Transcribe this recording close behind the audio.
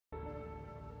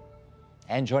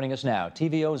And joining us now,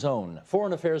 TVO's own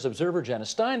Foreign Affairs Observer,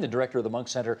 Janice Stein, the director of the Munk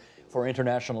Center for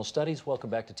International Studies. Welcome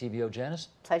back to TVO, Janice.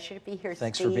 Pleasure to be here,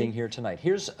 Thanks Steve. for being here tonight.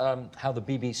 Here's how the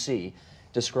BBC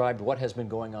described what has been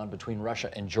going on between Russia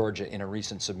and Georgia in a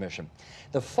recent submission.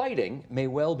 The fighting may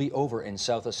well be over in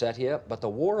South Ossetia, but the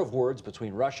war of words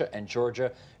between Russia and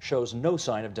Georgia shows no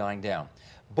sign of dying down.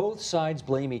 Both sides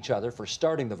blame each other for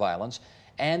starting the violence,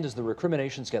 and as the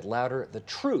recriminations get louder, the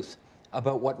truth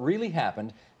about what really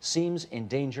happened seems in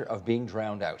danger of being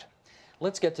drowned out.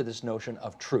 Let's get to this notion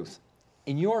of truth.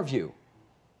 In your view,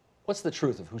 what's the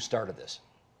truth of who started this?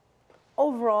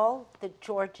 Overall, the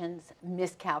Georgians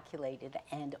miscalculated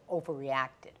and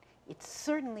overreacted. It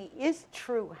certainly is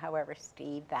true, however,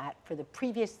 Steve, that for the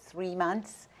previous 3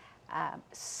 months,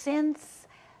 since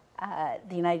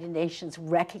the United Nations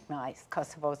recognized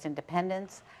Kosovo's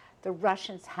independence, the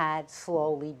Russians had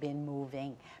slowly been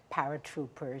moving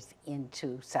paratroopers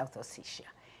into South Ossetia.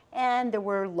 And there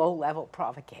were low-level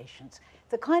provocations.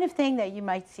 The kind of thing that you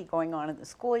might see going on in the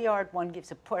schoolyard. One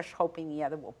gives a push, hoping the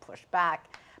other will push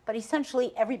back. But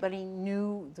essentially, everybody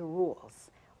knew the rules.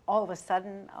 All of a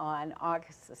sudden, on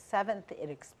August the 7th, it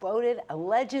exploded.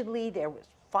 Allegedly, there was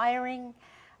firing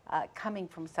coming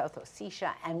from South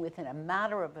Ossetia, and within a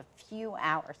matter of a few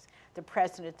hours, the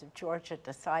president of Georgia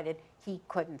decided he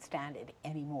couldn't stand it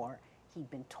anymore. He'd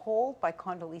been told by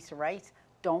Condoleezza Rice,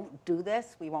 don't do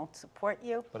this, we won't support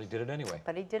you. But he did it anyway.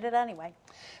 But he did it anyway.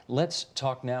 Let's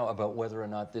talk now about whether or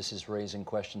not this is raising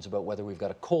questions about whether we've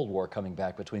got a Cold War coming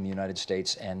back between the United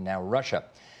States and now Russia.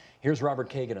 Here's Robert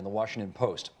Kagan in the Washington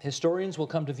Post. Historians will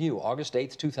come to view August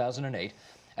 8th, 2008,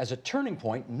 as a turning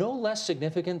point no less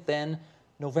significant than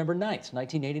November 9th,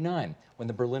 1989, when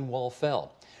the Berlin Wall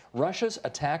fell. Russia's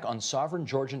attack on sovereign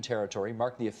Georgian territory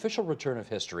marked the official return of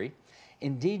history,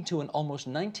 indeed to an almost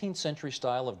 19th century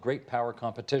style of great power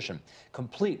competition,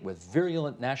 complete with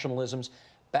virulent nationalisms,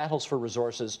 battles for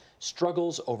resources,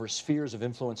 struggles over spheres of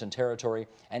influence and territory,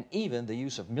 and even the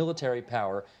use of military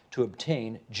power to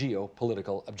obtain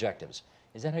geopolitical objectives.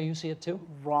 Is that how you see it too?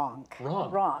 Wrong.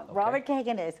 Wrong. Wrong. Okay. Robert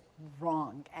Kagan is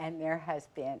wrong, and there has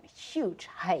been huge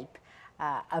hype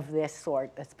of this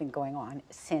sort that's been going on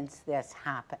since this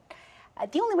happened.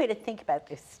 The only way to think about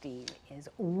this, Steve, is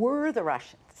were the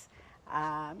Russians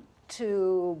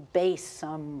to base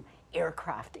some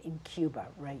aircraft in Cuba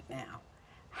right now,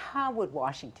 how would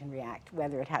Washington react,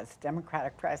 whether it has a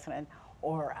Democratic president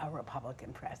or a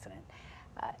Republican president?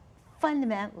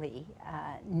 Fundamentally,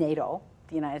 NATO,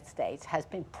 the United States, has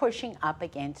been pushing up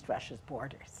against Russia's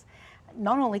borders.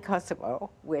 Not only Kosovo,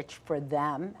 which for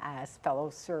them as fellow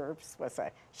Serbs was a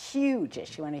huge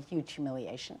issue and a huge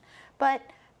humiliation, but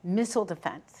missile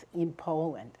defense in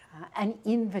Poland, an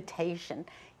invitation,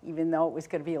 even though it was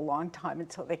going to be a long time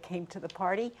until they came to the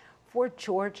party, for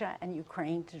Georgia and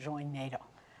Ukraine to join NATO.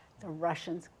 The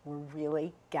Russians were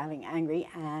really getting angry,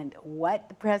 and what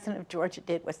the president of Georgia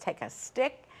did was take a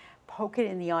stick, poke it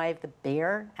in the eye of the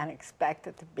bear, and expect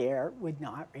that the bear would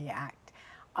not react.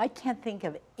 I can't think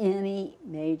of any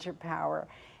major power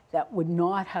that would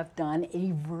not have done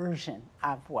a version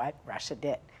of what Russia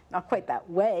did. Not quite that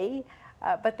way,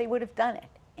 but they would have done it.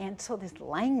 And so this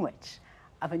language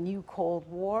of a new Cold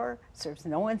War serves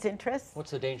no one's interest.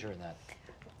 What's the danger in that?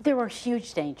 There are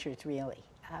huge dangers, really.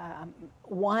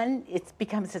 One, it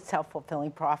becomes a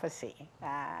self-fulfilling prophecy.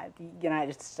 The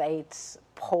United States,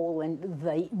 Poland,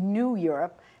 the new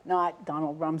Europe, not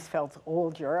Donald Rumsfeld's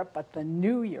old Europe, but the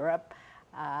new Europe,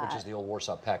 which is the old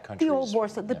Warsaw Pact countries. The old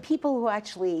Warsaw, the yeah. people who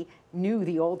actually knew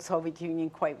the old Soviet Union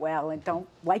quite well and don't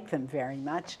like them very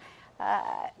much,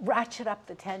 ratchet up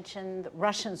the tension, the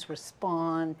Russians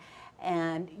respond,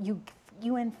 and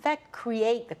you in fact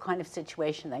create the kind of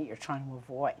situation that you're trying to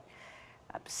avoid.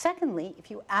 Secondly,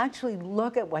 if you actually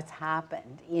look at what's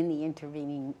happened in the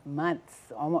intervening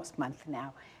months, almost month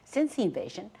now, since the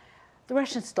invasion, the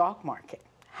Russian stock market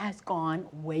has gone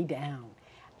way down.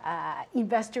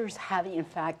 Investors have, in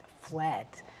fact, fled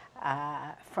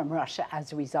from Russia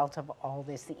as a result of all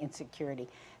this, the insecurity.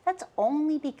 That's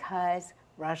only because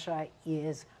Russia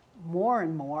is more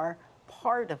and more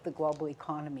part of the global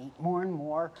economy, more and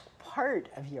more part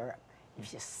of Europe.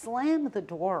 If you slam the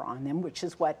door on them, which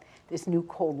is what this new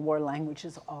Cold War language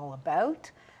is all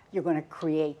about, you're going to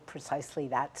create precisely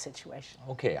that situation.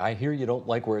 Okay, I hear you don't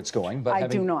like where it's going, but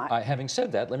do not. Having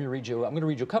said that, I'm going to read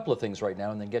you a couple of things right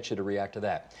now and then get you to react to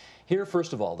that. Here,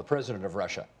 first of all, the president of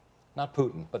Russia, Not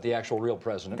Putin, but the actual real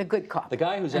president. The good cop. The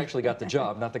guy who's actually got the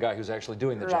job, not the guy who's actually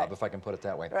doing the job, if I can put it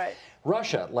that way. Right.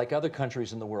 Russia, like other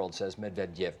countries in the world, says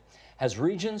Medvedev, has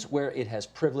regions where it has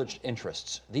privileged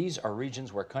interests. These are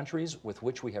regions where countries with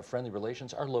which we have friendly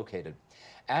relations are located.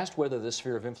 Asked whether this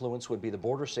sphere of influence would be the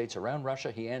border states around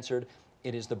Russia, he answered,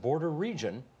 it is the border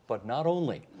region, but not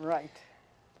only. Right.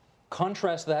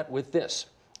 Contrast that with this.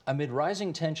 Amid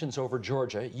rising tensions over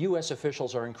Georgia, U.S.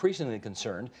 officials are increasingly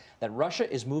concerned that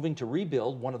Russia is moving to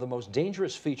rebuild one of the most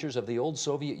dangerous features of the old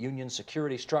Soviet Union's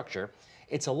security structure,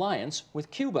 its alliance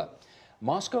with Cuba.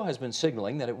 Moscow has been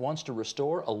signaling that it wants to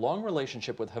restore a long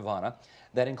relationship with Havana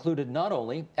that included not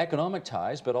only economic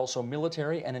ties, but also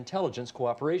military and intelligence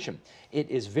cooperation. It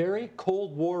is very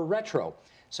Cold War retro,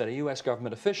 said a U.S.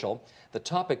 government official. The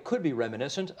topic could be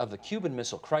reminiscent of the Cuban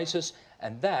Missile Crisis,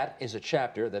 and that is a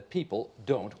chapter that people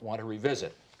don't want to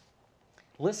revisit.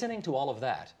 Listening to all of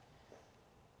that,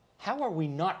 how are we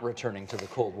not returning to the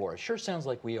Cold War? It sure sounds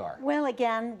like we are. Well,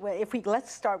 again,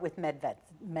 let's start with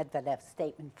Medvedev's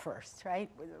statement first, right?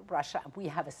 Russia, we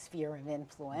have a sphere of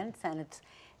influence, and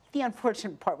the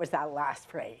unfortunate part was that last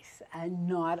phrase, and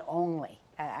not only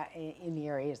in the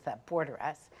areas that border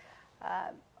us.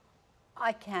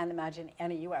 I can't imagine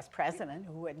any U.S. president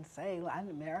who wouldn't say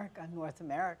Latin America, North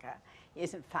America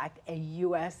is in fact a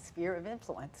U.S. sphere of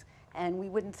influence. And we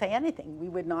wouldn't say anything. We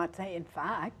would not say, in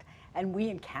fact, and we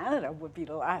in Canada would be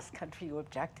the last country to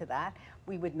object to that.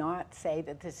 We would not say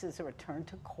that this is a return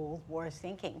to Cold War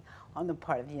thinking on the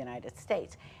part of the United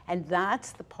States. And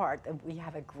that's the part that we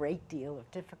have a great deal of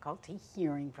difficulty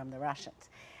hearing from the Russians.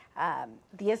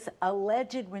 This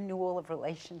alleged renewal of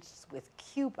relations with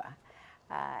Cuba,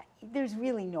 there's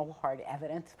really no hard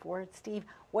evidence for it, Steve.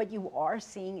 What you are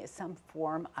seeing is some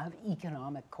form of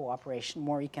economic cooperation,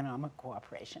 more economic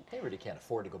cooperation. They really can't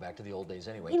afford to go back to the old days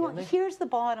anyway, You can know, they? here's the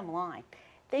bottom line.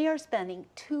 They are spending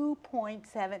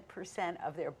 2.7%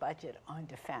 of their budget on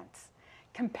defense.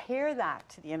 Compare that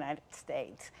to the United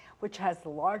States, which has the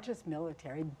largest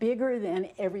military, bigger than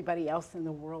everybody else in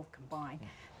the world combined.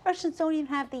 Russians don't even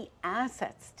have the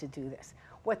assets to do this.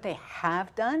 What they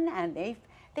have done, and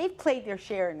they've played their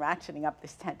share in ratcheting up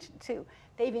this tension too.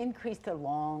 They've increased their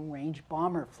long-range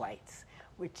bomber flights,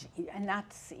 and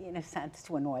that's in a sense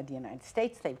to annoy the United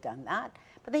States. They've done that,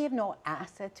 but they have no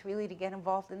assets really to get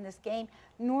involved in this game,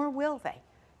 nor will they.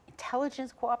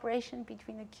 Intelligence cooperation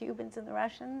between the Cubans and the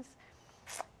Russians.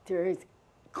 There is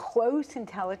close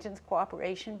intelligence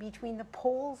cooperation between the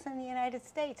Poles and the United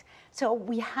States. So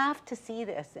we have to see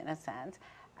this, in a sense,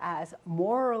 as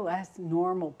more or less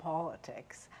normal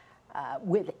politics,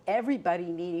 with everybody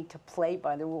needing to play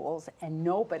by the rules and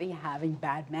nobody having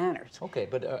bad manners. Okay,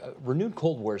 but renewed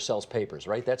Cold War sells papers,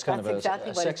 right? That's kind of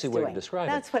a sexy way to describe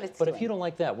it. That's what it's But doing. if you don't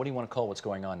like that, what do you want to call what's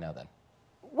going on now then?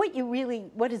 What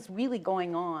is really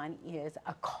going on is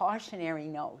a cautionary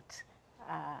note.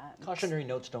 Cautionary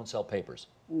notes don't sell papers.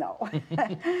 No,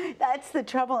 that's the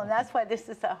trouble, and that's why this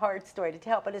is a hard story to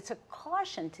tell. But it's a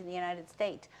caution to the United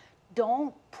States.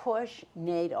 Don't push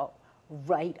NATO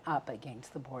right up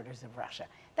against the borders of Russia.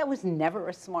 That was never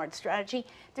a smart strategy.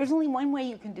 There's only one way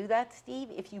you can do that, Steve.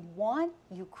 If you want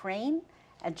Ukraine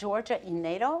and Georgia in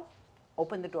NATO,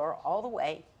 open the door all the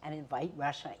way and invite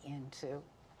Russia in too.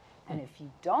 And if you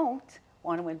don't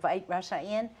want to invite Russia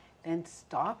in, then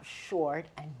stop short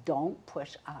and don't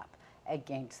push up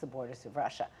against the borders of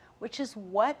Russia, which is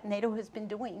what NATO has been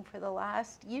doing for the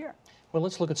last year. Well,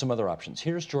 let's look at some other options.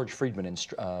 Here's George Friedman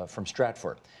from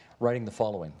Stratford writing the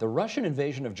following. The Russian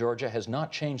invasion of Georgia has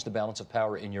not changed the balance of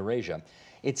power in Eurasia.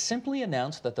 It simply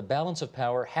announced that the balance of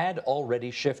power had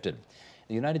already shifted.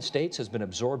 The United States has been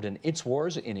absorbed in its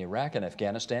wars in Iraq and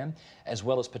Afghanistan, as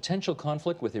well as potential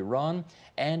conflict with Iran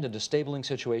and a destabilizing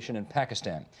situation in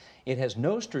Pakistan. It has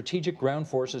no strategic ground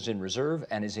forces in reserve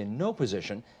and is in no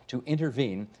position to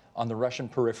intervene on the Russian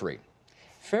periphery.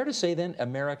 Fair to say, then,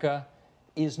 America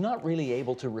is not really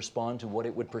able to respond to what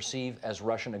it would perceive as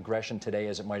Russian aggression today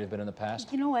as it might have been in the past?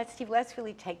 You know what, Steve, let's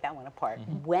really take that one apart.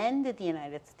 When did the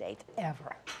United States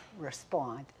ever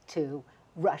respond to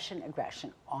Russian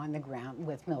aggression on the ground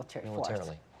with military force?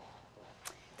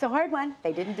 It's a hard one.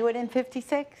 They didn't do it in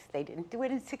 '56. They didn't do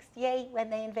it in '68 when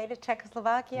they invaded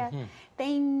Czechoslovakia.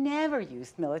 They never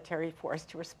used military force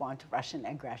to respond to Russian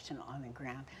aggression on the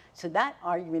ground. So that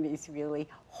argument is really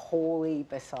wholly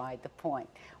beside the point.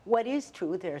 What is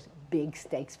true, there's big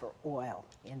stakes for oil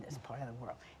in this part of the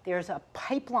world. There's a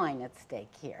pipeline at stake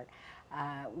here,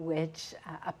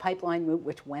 a pipeline route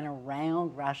which went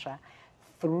around Russia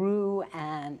through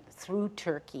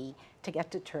Turkey to get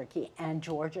to Turkey, and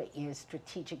Georgia is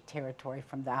strategic territory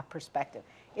from that perspective.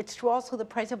 It's true also the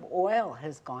price of oil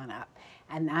has gone up,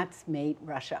 and that's made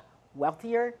Russia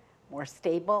wealthier, more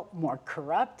stable, more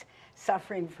corrupt,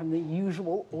 suffering from the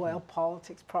usual oil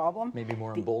politics problem. Maybe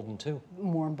more emboldened too.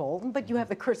 More emboldened, but you have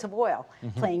the curse of oil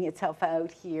playing itself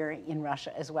out here in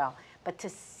Russia as well. But to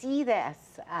see this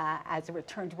as a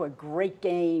return to a great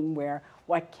game where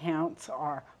what counts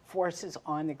are forces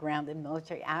on the ground and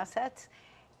military assets,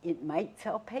 it might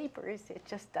sell papers. It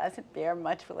just doesn't bear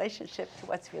much relationship to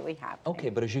what's really happening. Okay,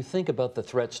 but as you think about the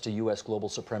threats to U.S. global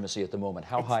supremacy at the moment,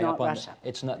 how It's high not up on Russia.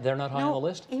 it's not? They're not high on the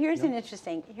list. Here's an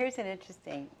interesting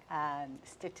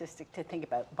statistic to think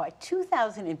about. By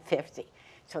 2050,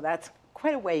 so that's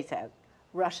quite a ways out,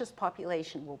 Russia's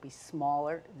population will be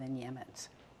smaller than Yemen's.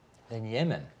 Than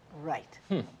Yemen. Right.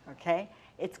 Okay.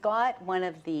 It's got one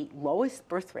of the lowest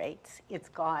birth rates. It's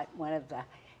got one of the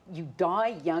you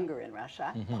die younger in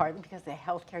Russia, partly because the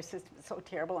healthcare system is so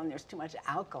terrible and there's too much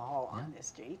alcohol on the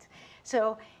streets.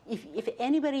 So if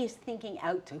anybody is thinking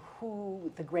out to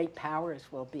who the great powers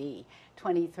will be,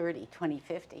 2030,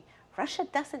 2050, Russia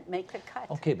doesn't make the cut.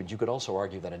 Okay, but you could also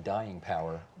argue that a dying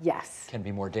power can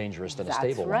be more dangerous than a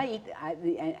stable one. That's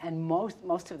right. And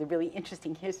most of the really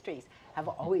interesting histories have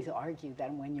always argued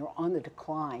that when you're on the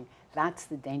decline, that's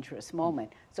the dangerous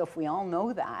moment. So if we all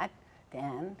know that,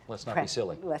 then let's not be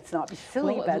silly. Let's not be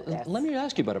silly about this. Let me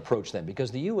ask you about approach then, because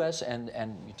the U.S. and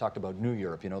you talked about New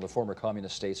Europe, the former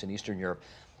communist states in Eastern Europe,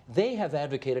 they have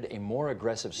advocated a more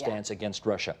aggressive stance against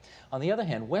Russia. On the other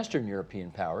hand, Western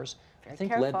European powers, I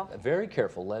think, very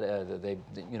careful. They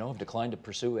have declined to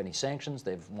pursue any sanctions.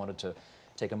 They've wanted to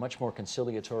take a much more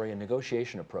conciliatory and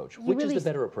negotiation approach. Which is the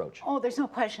better approach? Oh, there's no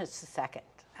question it's the second.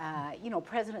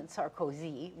 President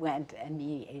Sarkozy went and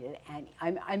mediated,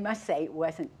 and I must say it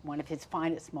wasn't one of his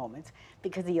finest moments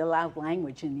because he allowed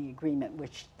language in the agreement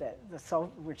which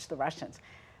the Russians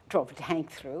drove a tank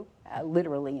through,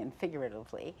 literally and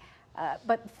figuratively.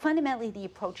 But fundamentally, the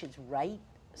approach is right,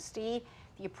 Steve.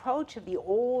 The approach of the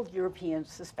old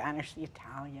Europeans, the Spanish, the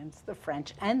Italians, the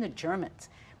French, and the Germans,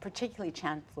 particularly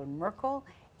Chancellor Merkel,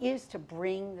 is to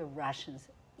bring the Russians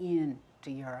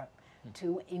into Europe,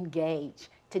 to engage,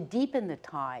 to deepen the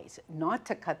ties, not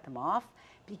to cut them off,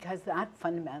 because that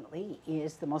fundamentally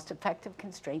is the most effective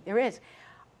constraint there is.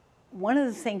 One of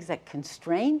the things that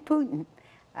constrained Putin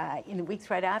in the weeks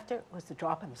right after was the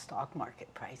drop in the stock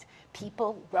market price.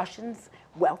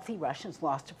 Wealthy Russians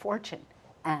lost a fortune,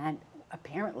 and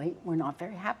apparently we're not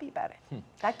very happy about it.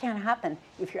 That can't happen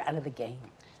if you're out of the game.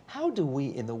 How do we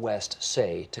in the West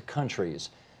say to countries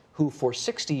who for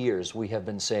 60 years we have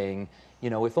been saying,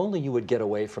 if only you would get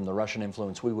away from the Russian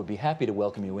influence, we would be happy to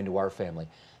welcome you into our family.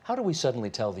 How do we suddenly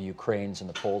tell the Ukrainians and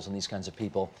the Poles and these kinds of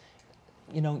people,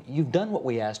 you've done what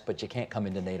we asked, but you can't come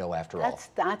into NATO after all?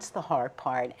 That's the hard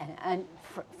part. And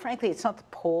frankly, it's not the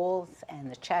Poles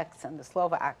and the Czechs and the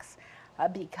Slovaks,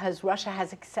 because Russia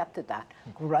has accepted that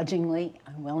grudgingly,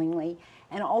 unwillingly.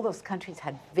 And all those countries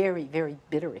had very, very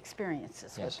bitter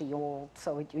experiences with the old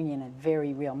Soviet Union and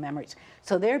very real memories.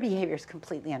 So their behavior is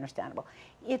completely understandable.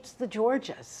 It's the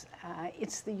Georgias,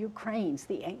 it's the Ukraines,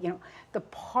 the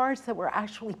parts that were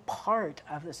actually part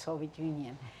of the Soviet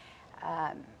Union.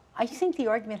 I think the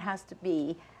argument has to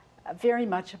be very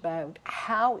much about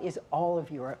how is all of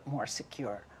Europe more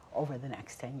secure over the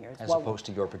next 10 years. As opposed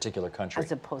to your particular country.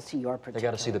 As opposed to your particular country.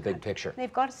 They've got to see the big picture.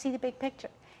 They've got to see the big picture.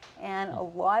 And a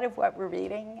lot of what we're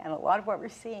reading and a lot of what we're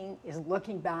seeing is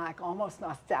looking back almost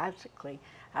nostalgically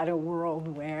at a world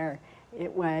where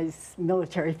it was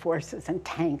military forces and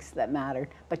tanks that mattered,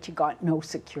 but you got no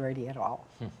security at all.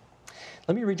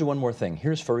 Let me read you one more thing.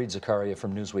 Here's Fareed Zakaria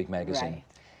from Newsweek magazine. Right.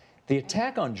 The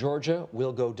attack on Georgia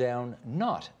will go down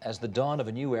not as the dawn of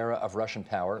a new era of Russian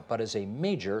power, but as a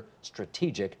major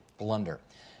strategic blunder.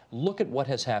 Look at what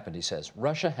has happened, he says.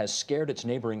 Russia has scared its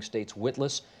neighboring states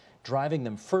witless, driving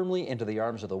them firmly into the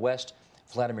arms of the West.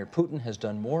 Vladimir Putin has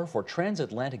done more for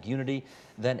transatlantic unity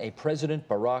than a President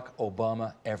Barack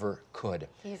Obama ever could.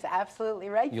 He's absolutely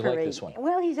right, You like this one?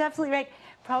 Well, he's absolutely right.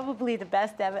 Probably the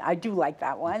best evidence. I do like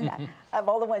that one. Of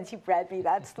all the ones you've read me,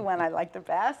 that's the one I like the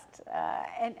best.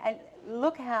 And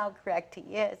look how correct he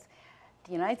is.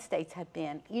 The United States had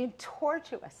been in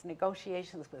tortuous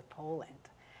negotiations with Poland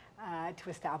to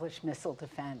establish missile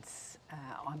defense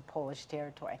on Polish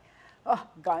territory. Oh,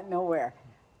 got nowhere.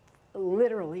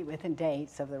 Literally within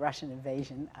days of the Russian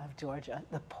invasion of Georgia,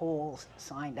 the Poles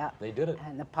signed up. They did it.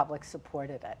 And the public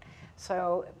supported it.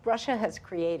 So Russia has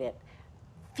created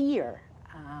fear,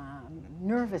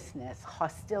 nervousness,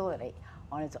 hostility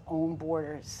on its own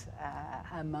borders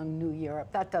among New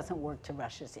Europe. That doesn't work to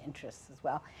Russia's interests as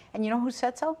well. And you know who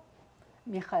said so?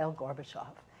 Mikhail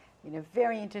Gorbachev. In a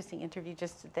very interesting interview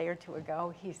just a day or two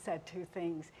ago, he said two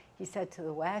things. He said to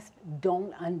the West,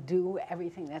 don't undo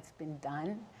everything that's been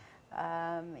done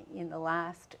in the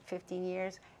last 15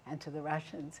 years. And to the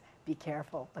Russians, be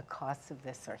careful. The costs of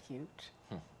this are huge.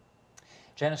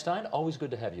 Janice Stein, always good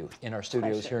to have you in our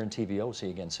studios Pleasure. here in TVO. We'll see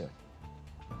you again soon.